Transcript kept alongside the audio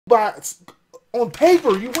But on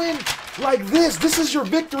paper, you win like this. This is your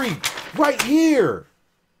victory right here.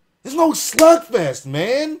 There's no slugfest,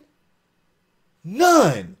 man.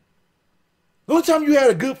 None. The only time you had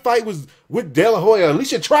a good fight was with De La Hoya. At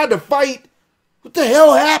least you tried to fight. What the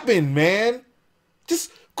hell happened, man?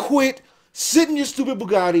 Just quit, sit in your stupid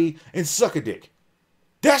Bugatti, and suck a dick.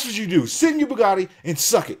 That's what you do. Sit in your Bugatti and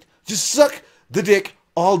suck it. Just suck the dick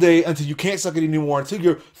all day until you can't suck it anymore, until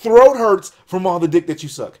your throat hurts from all the dick that you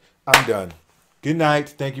suck. I'm done. Good night.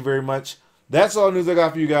 Thank you very much. That's all the news I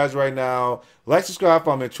got for you guys right now. Like, subscribe,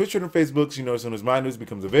 follow me on Twitter and Facebook so you know as soon as my news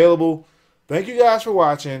becomes available. Thank you guys for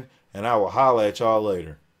watching, and I will holla at y'all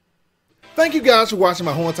later. Thank you guys for watching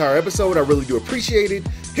my whole entire episode. I really do appreciate it.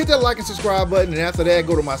 Hit that like and subscribe button, and after that,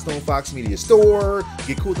 go to my Stone Fox Media store.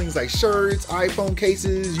 Get cool things like shirts, iPhone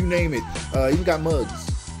cases, you name it. Even got mugs.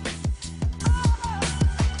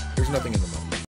 There's nothing in them.